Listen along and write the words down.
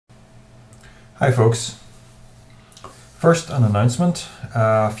Hi folks. First, an announcement.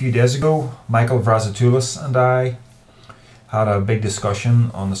 A few days ago, Michael Vrazitoulis and I had a big discussion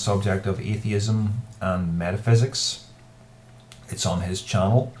on the subject of atheism and metaphysics. It's on his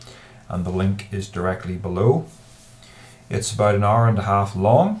channel and the link is directly below. It's about an hour and a half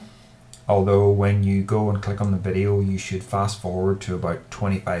long, although when you go and click on the video you should fast forward to about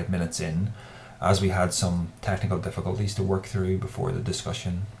 25 minutes in, as we had some technical difficulties to work through before the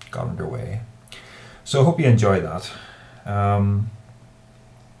discussion got underway. So I hope you enjoy that.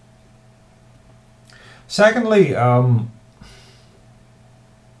 Secondly,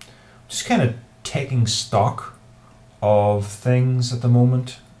 just kind of taking stock of things at the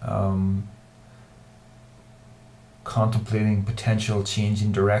moment, contemplating potential change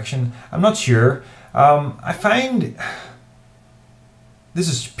in direction. I'm not sure. I find, this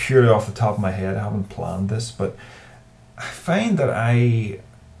is purely off the top of my head, I haven't planned this, but I find that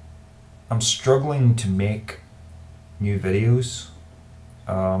I'm struggling to make new videos.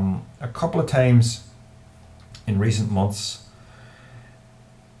 A couple of times in recent months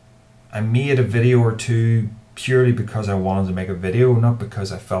I made a video or two purely because I wanted to make a video, not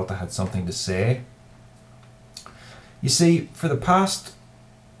because I felt I had something to say. You see, for the past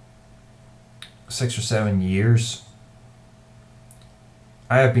 6 or 7 years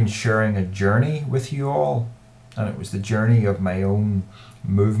I have been sharing a journey with you all, and it was the journey of my own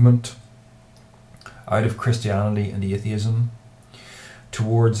movement out of Christianity and atheism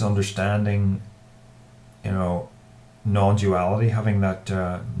towards understanding, non-duality, having that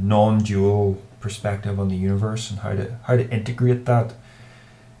non-dual perspective on the universe, and how to integrate that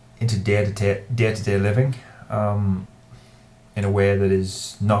into day-to-day living in a way that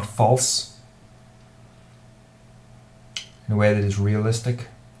is not false, in a way that is realistic,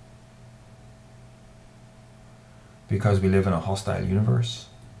 because we live in a hostile universe.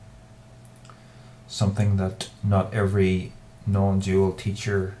 Something that not every non-dual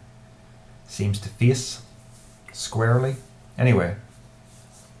teacher seems to face squarely. Anyway,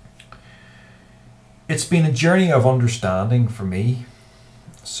 it's been a journey of understanding for me.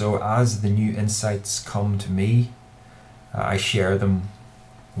 So as the new insights come to me, I share them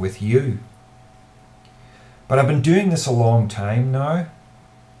with you. But I've been doing this a long time now,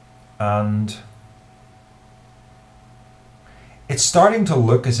 and it's starting to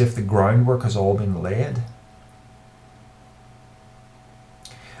look as if the groundwork has all been laid.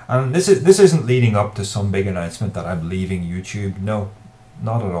 And this isn't leading up to some big announcement that I'm leaving YouTube. No,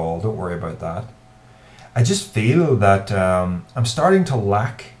 not at all. Don't worry about that. I just feel that I'm starting to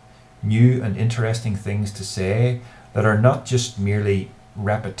lack new and interesting things to say that are not just merely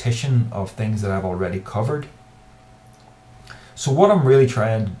repetition of things that I've already covered. So what I'm really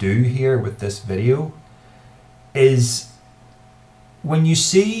trying to do here with this video is, when you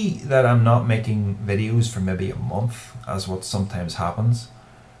see that I'm not making videos for maybe a month, as what sometimes happens,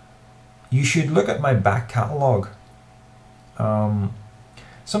 you should look at my back catalogue.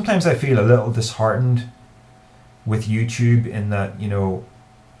 Sometimes I feel a little disheartened with YouTube in that,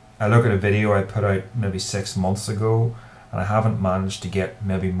 I look at a video I put out maybe 6 months ago and I haven't managed to get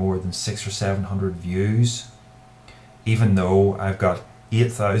maybe more than 600 or 700 views, even though I've got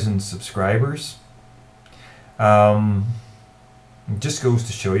 8,000 subscribers. It just goes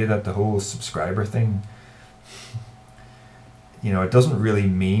to show you that the whole subscriber thing, it doesn't really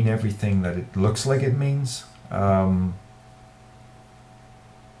mean everything that it looks like it means. By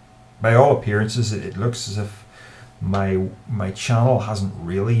all appearances, it looks as if my channel hasn't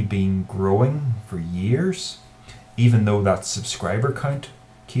really been growing for years, even though that subscriber count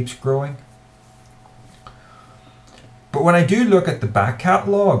keeps growing. But when I do look at the back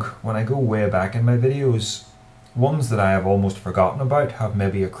catalogue, when I go way back in my videos, ones that I have almost forgotten about have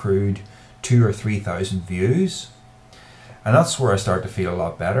maybe accrued 2,000 or 3,000 views. And that's where I start to feel a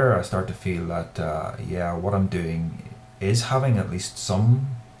lot better. I start to feel that, yeah, what I'm doing is having at least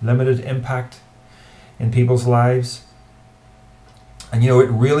some limited impact in people's lives. And it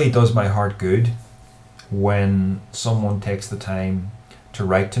really does my heart good when someone takes the time to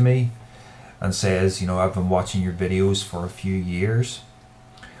write to me and says, I've been watching your videos for a few years.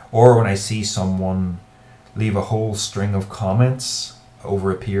 Or when I see someone leave a whole string of comments over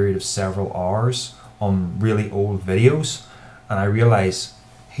a period of several hours on really old videos, and I realize,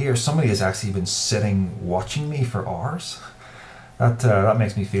 here, somebody has actually been sitting watching me for hours. That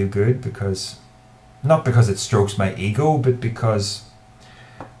makes me feel good, because not because it strokes my ego, but because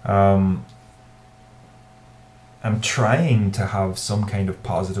I'm trying to have some kind of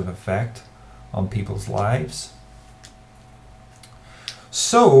positive effect on people's lives.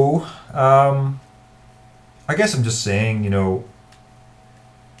 So I guess I'm just saying,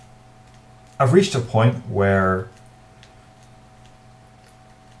 I've reached a point where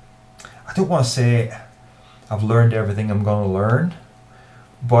I don't want to say I've learned everything I'm going to learn,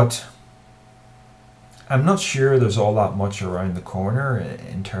 but I'm not sure there's all that much around the corner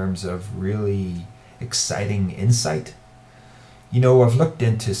in terms of really exciting insight. You know, I've looked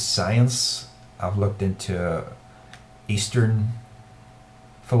into science, I've looked into Eastern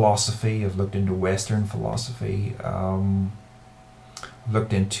philosophy, I've looked into Western philosophy, I've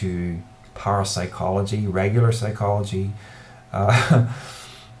looked into parapsychology, regular psychology, I've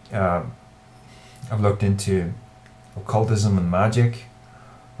looked into occultism and magic.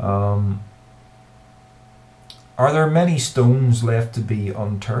 Are there many stones left to be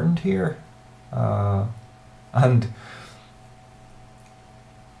unturned here? And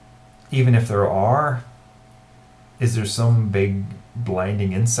even if there are, is there some big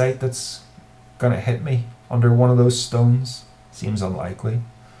blinding insight that's gonna hit me under one of those stones? Seems unlikely.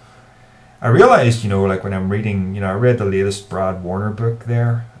 I realized, you know, like when I'm reading, you know, I read the latest Brad Warner book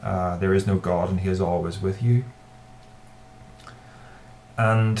there, There Is No God and He Is Always With You.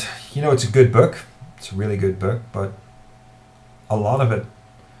 And, you know, it's a good book. It's a really good book, but a lot of it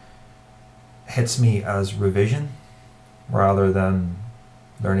hits me as revision rather than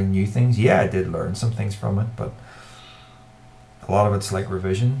learning new things. Yeah, I did learn some things from it, but a lot of it's like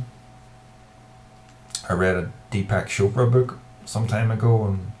revision. I read a Deepak Chopra book some time ago,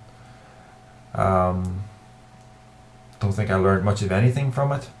 and don't think I learned much of anything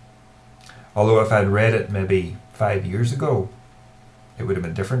from it. Although if I'd read it maybe 5 years ago, it would have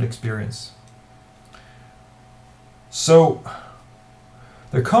been a different experience. So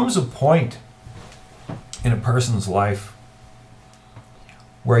there comes a point in a person's life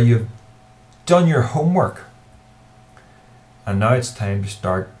where you've done your homework and now it's time to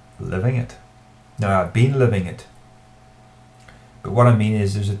start living it. Now, I've been living it, but what I mean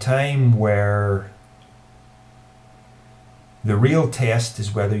is there's a time where the real test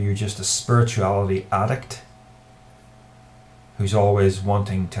is whether you're just a spirituality addict who's always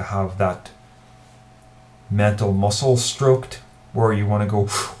wanting to have that mental muscle stroked where you want to go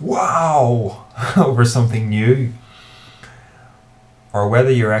wow over something new, or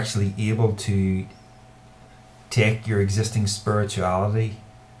whether you're actually able to take your existing spirituality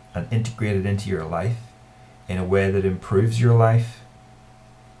and integrate it into your life in a way that improves your life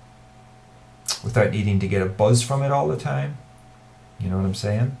without needing to get a buzz from it all the time. You know what I'm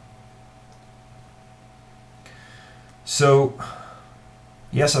saying? So,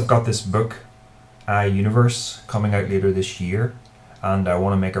 yes, I've got this book, Universe, coming out later this year, and I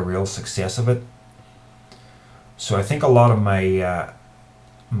want to make a real success of it. So I think a lot of my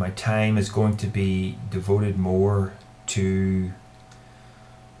my time is going to be devoted more to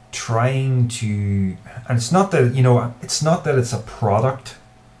trying to, and it's not that, you know, it's not that it's a product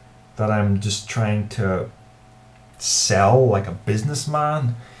that I'm just trying to sell like a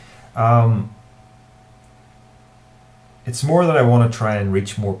businessman. It's more that I want to try and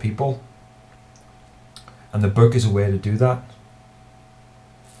reach more people, and the book is a way to do that.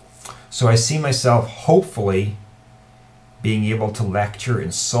 So I see myself hopefully being able to lecture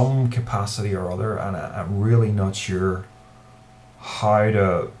in some capacity or other, and I'm really not sure how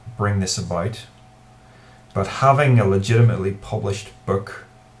to bring this about, but having a legitimately published book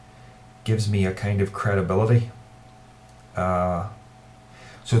gives me a kind of credibility. So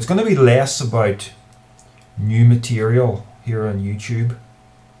it's going to be less about new material here on YouTube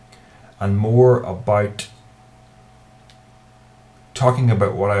and more about talking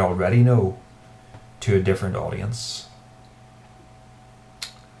about what I already know to a different audience,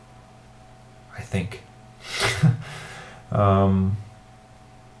 I think.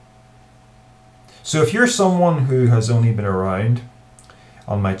 So if you're someone who has only been around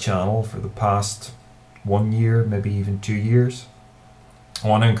on my channel for the past 1 year, maybe even 2 years, I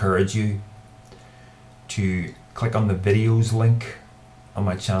want to encourage you to click on the videos link on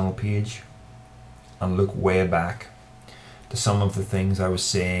my channel page and look way back to some of the things I was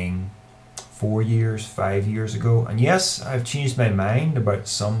saying 4 years, 5 years ago. And yes, I've changed my mind about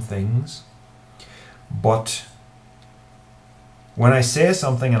some things, but when I say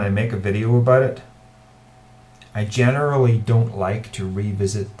something and I make a video about it, I generally don't like to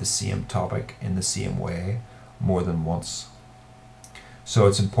revisit the same topic in the same way more than once. So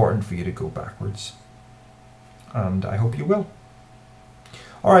it's important for you to go backwards, and I hope you will.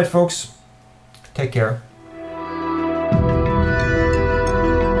 Alright folks, take care.